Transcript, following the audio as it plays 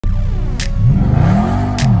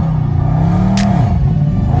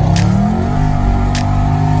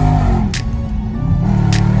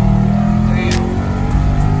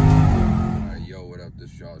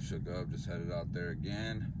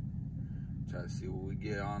Gotta see what we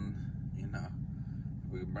get on, you know.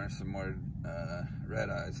 We can burn some more red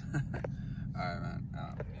eyes. Alright,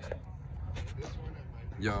 man.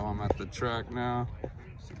 Yo, I'm at the track now.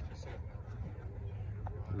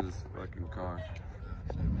 This fucking car.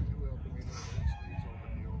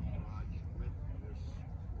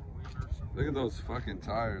 Look at those fucking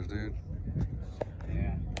tires, dude.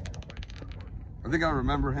 Yeah. I think I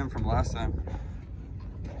remember him from last time.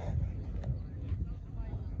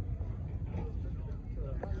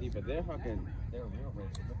 See, but they're fucking. They're real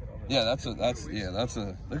racers. Look at all that. Yeah, that's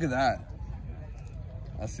a. Look at that.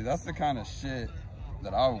 That's the kind of shit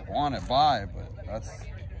that I want to buy, but that's.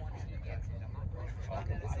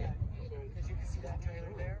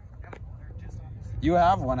 You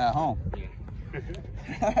have one at home.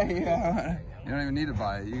 Yeah. You don't even need to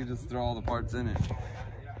buy it. You can just throw all the parts in it.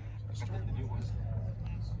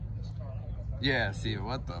 Yeah, see,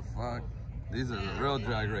 what the fuck? These are the real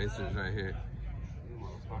drag racers right here.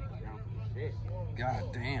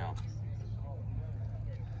 God damn.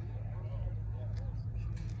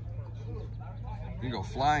 You can go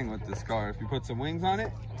flying with this car if you put some wings on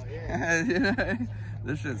it. Yeah.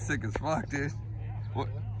 This shit's sick as fuck, dude. What?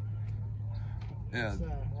 Yeah.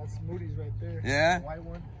 That's Moody's right there. Yeah? The white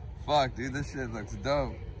one. Fuck, dude, this shit looks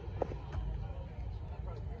dope.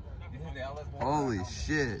 Holy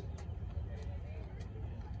shit.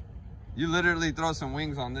 You literally throw some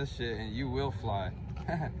wings on this shit and you will fly.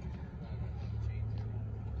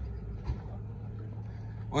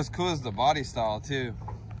 What's cool is the body style too.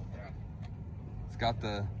 It's got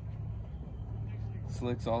the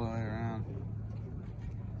slicks all the way around.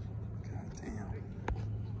 God damn.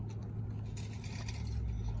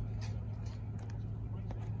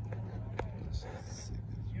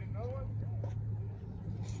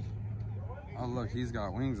 Oh look, he's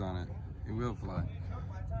got wings on it. He will fly.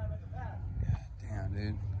 God damn,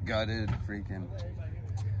 dude. Gutted, freaking.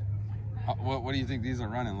 What do you think these are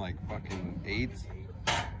running? Like fucking 8s?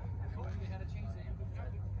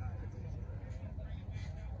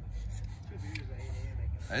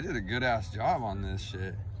 I did a good ass job on this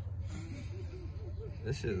shit.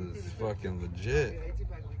 This shit is fucking legit.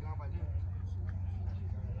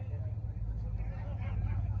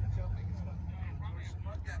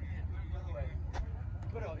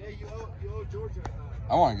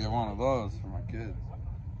 I want to get one of those for my kids.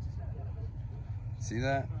 See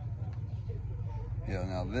that? Yeah,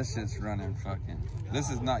 now this shit's running fucking. This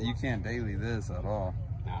is not, you can't daily this at all.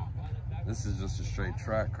 No. This is just a straight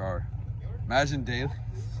track car. Imagine daily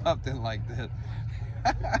something like this.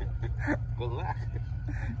 Good luck.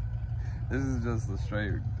 This is just a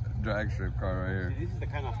straight drag strip car right here. This is the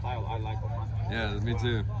kind of style I like on Mustang. Yeah, me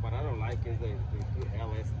too. What I don't like is the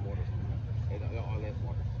LS motor. The LS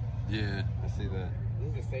motor. Yeah, I see that. This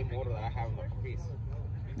is the same motor that I have in the Caprice.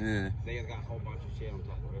 Yeah. They just got a whole bunch of shit on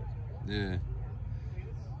top of it. Yeah.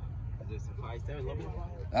 This is a 5.7 little bit.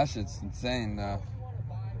 That shit's insane though.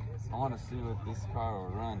 I want to see what this car will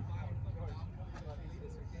run.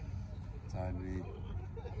 Side V.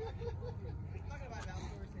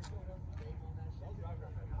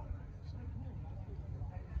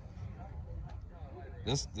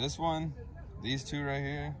 This one, these two right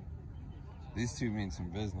here, these two mean some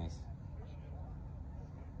business.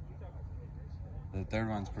 The third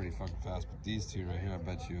one's pretty fucking fast, but these two right here, I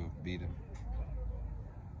bet you beat him.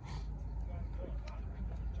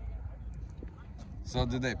 So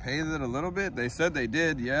did they pave it a little bit? They said they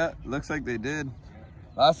did, yeah. Looks like they did.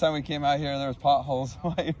 Last time we came out here, there was potholes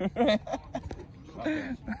while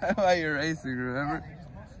you're racing, remember?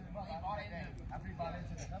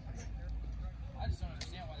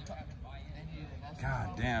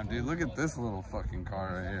 God damn, dude, look at this little fucking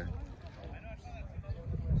car right here.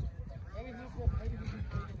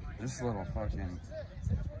 This little fucking,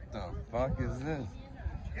 the fuck is this?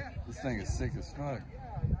 This thing is sick as fuck.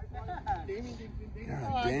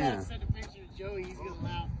 God damn. I sent a picture of Joey, he's gonna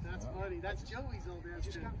laugh. That's funny. That's Joey's old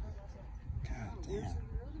ass. God damn.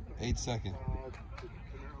 8 seconds.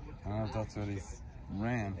 I don't know if that's what he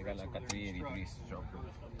ran. They got like a 383 stroke.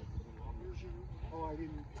 Oh, I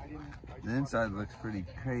didn't. The inside looks pretty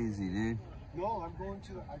crazy, dude. No, I'm going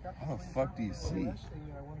to. I got. How the fuck do you see? I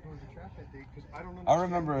want to go to the track that day because I don't know. I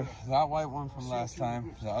remember that white one from last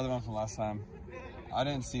time, the other one from last time. I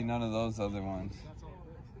didn't see none of those other ones.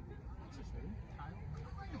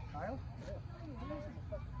 Kyle?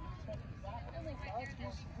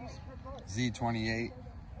 Z28.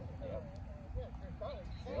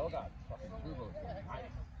 They all got fucking turbos.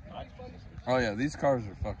 Oh yeah, these cars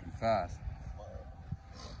are fucking fast.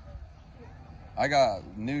 I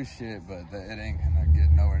got new shit, but it ain't gonna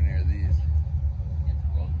get nowhere near these.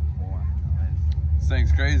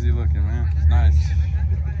 thing's crazy looking, man. It's nice.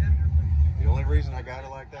 The only reason I got it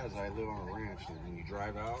like that is I live on a ranch, and when you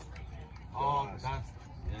drive out, Oh, that's,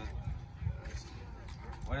 yeah.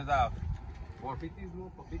 What is that? 450 is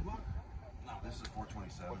for big block? no, this is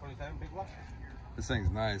 427. 427 big block? This thing's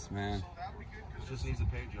nice, man. It just needs a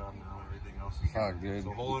paint job now. Everything else is Oh, good.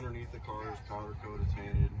 The whole underneath the car is powder coated,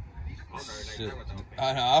 painted. Shit.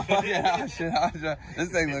 I know. Yeah, shit. This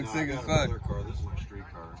thing looks sick as got fuck. another car. This is my street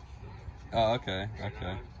car. Oh, okay.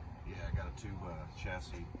 Okay. Yeah, I got a tube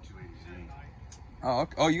chassis 280Z. Oh,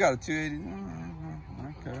 okay. Oh, you got a 280.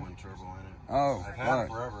 Okay. Twin turbo in it. Oh, I've had fuck. it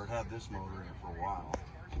forever. It had this motor in it for a while.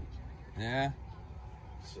 Yeah.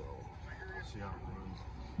 So, we'll see how it runs.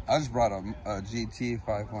 I just brought a GT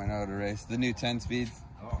 5.0 to race. The new 10 speeds.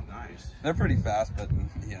 Oh, nice. They're pretty fast, but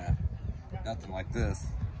yeah, nothing like this.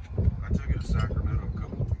 I took it to Sacramento a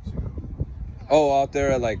couple of weeks ago. Oh, out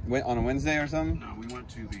there like on a Wednesday or something? No, we went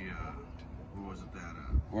to the, what was it, that,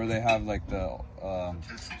 Where they have like the,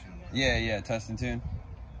 testing tune. yeah, test and tune.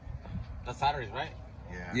 That's Saturdays, right?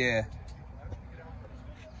 Yeah.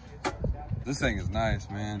 Yeah. This thing is nice,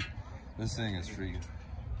 man. This thing is freaking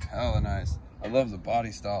hella nice. I love the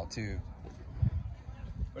body style too.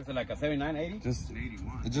 What is it, like a 79, 80? Just, It's an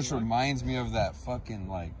 81. it just reminds me of that fucking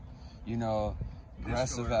like, you know,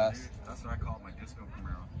 aggressive Disco, ass. that's what I call it, my disco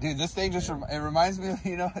Camaro. Dude, this thing just, it reminds me of,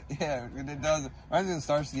 you know, yeah, it does. It reminds me of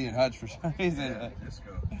Star City and Hutch for some reason. Yeah,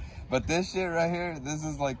 disco. But this shit right here, this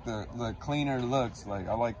is like the cleaner looks. Like,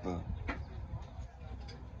 I like the.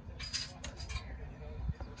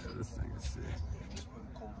 Yeah, this thing is sick.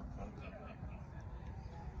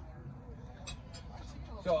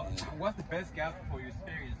 So, what's the best gap for your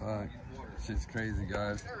experience? Fuck. Shit's crazy,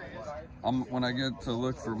 guys. When I get to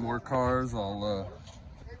look for more cars, I'll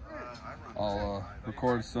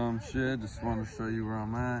record some shit. Just want to show you where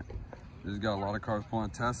I'm at. Just got a lot of cars pulling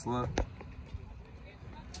Tesla.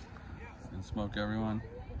 Gonna smoke everyone.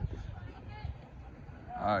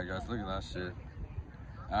 Alright guys, look at that shit.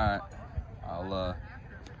 Alright.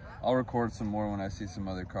 I'll record some more when I see some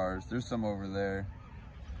other cars. There's some over there.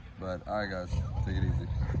 But alright guys, take it easy.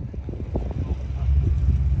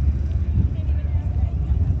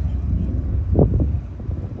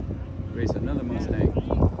 Race another Mustang.